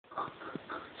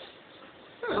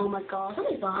Oh my god.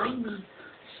 Somebody's behind me.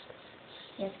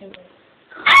 Yes, it was.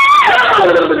 How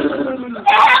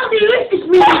do you lift this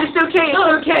music? It's okay, it's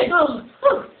okay.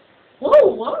 Whoa,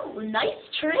 whoa, nice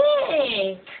trick.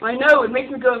 I know, it makes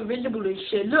me go invisible and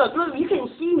shit. Look, you can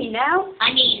see me now.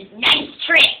 I mean, nice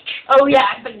trick. Oh yeah,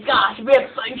 I forgot. We're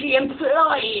Bungie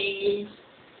employees.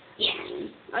 Yes.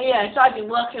 Oh yeah, so I've been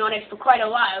working on it for quite a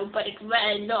while, but it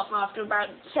ran off after about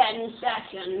 10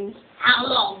 seconds. How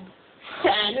long?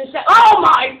 10 seconds. Oh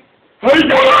my! Hey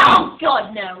guys! Oh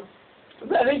God, no.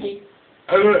 Where is he?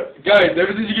 Guys,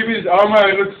 ever since you gave me this armor,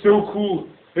 it looks so cool.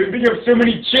 I think of so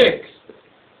many chicks.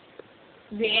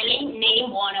 Really?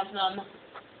 Name one of them.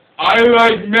 I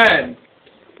like men.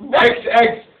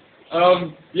 XX.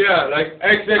 Yeah, like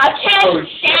XX. I can't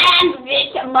stand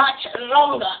this much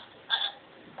longer.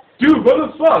 Dude, what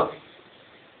the fuck?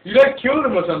 You like killed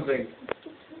him or something?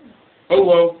 Oh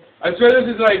well. I swear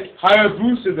this is like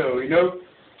Hayabusa though, you know?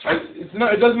 It's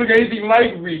not. It doesn't look anything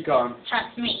like recon.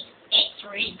 Trust me, it's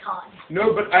recon.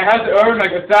 No, but I had to earn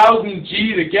like 1,000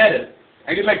 G to get it.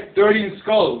 I get like 13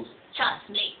 skulls. Trust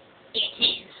me, it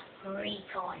is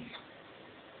recon.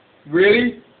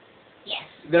 Really? Yes.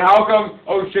 Then how come?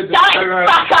 Oh shit! Fuck up!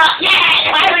 Yeah,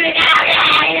 let's open it out! Yeah,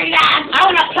 I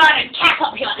want to plant a cap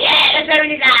up here! Yeah, let's open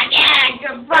it out! Yeah,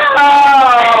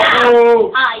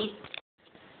 Oh! I.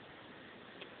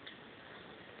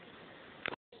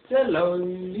 So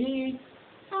lonely.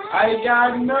 I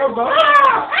got no bones.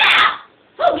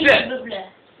 Yeah.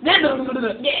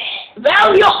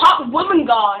 Well, your hot woman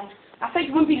gone. I think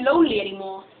you wouldn't be lonely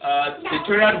anymore. They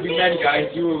turned out to be men, guys.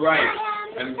 You were right.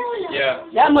 And yeah.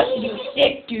 That must be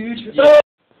sick, dude. Yeah.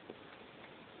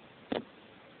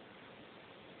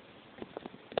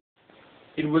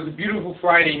 It was a beautiful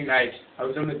Friday night. I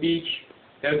was on the beach.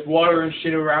 There was water and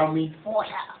shit around me. Water.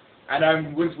 And I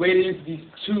was wading into these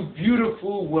two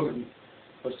beautiful women.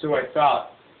 Or so I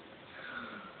thought.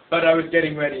 But I was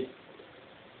getting ready.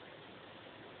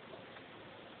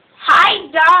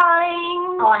 Hi,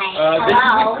 darling. This is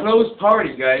a closed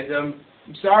party, guys. I'm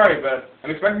sorry, but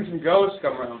I'm expecting some ghosts to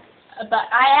come around. But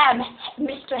I am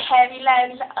Mr. Heavy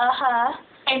Legs,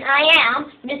 And I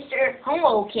am Mr.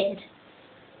 Homo Kid.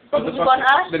 But You want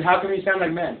us? Then how come you sound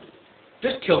like men?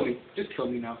 Just kill me. Just kill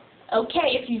me now.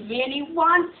 Okay, if you really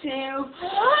want to.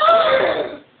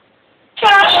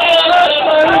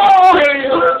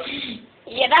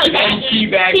 Yeah, that was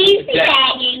Teabag.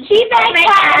 Teabag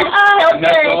time. And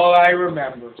that's all I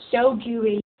remember. So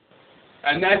gooey.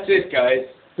 And that's it, guys.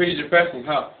 Pretty depressing,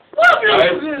 huh?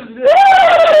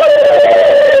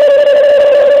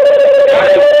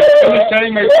 I'm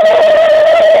telling my